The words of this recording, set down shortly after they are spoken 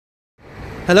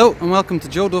Hello and welcome to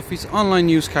Joe Duffy's online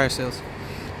used car sales.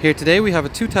 Here today we have a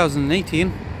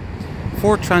 2018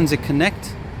 Ford Transit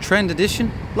Connect Trend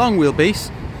Edition long wheelbase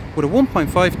with a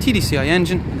 1.5 TDCi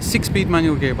engine and a 6-speed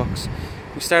manual gearbox.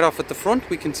 We start off at the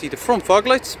front. We can see the front fog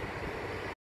lights.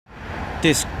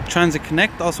 This Transit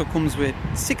Connect also comes with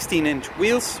 16-inch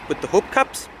wheels with the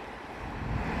hubcaps.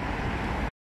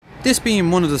 This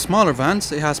being one of the smaller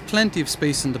vans, it has plenty of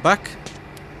space in the back.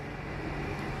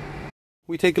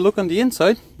 We take a look on the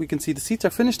inside. We can see the seats are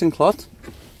finished in cloth.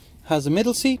 Has a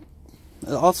middle seat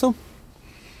also.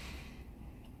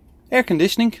 Air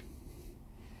conditioning.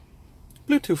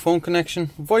 Bluetooth phone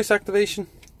connection. Voice activation.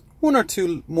 One or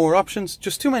two more options,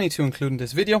 just too many to include in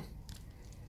this video.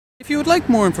 If you would like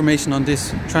more information on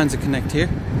this Transit Connect here,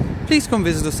 please come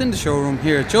visit us in the showroom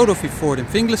here at Joe Duffy Ford in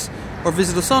Finglas, or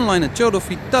visit us online at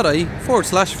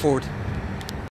joeduffy.ie/Ford.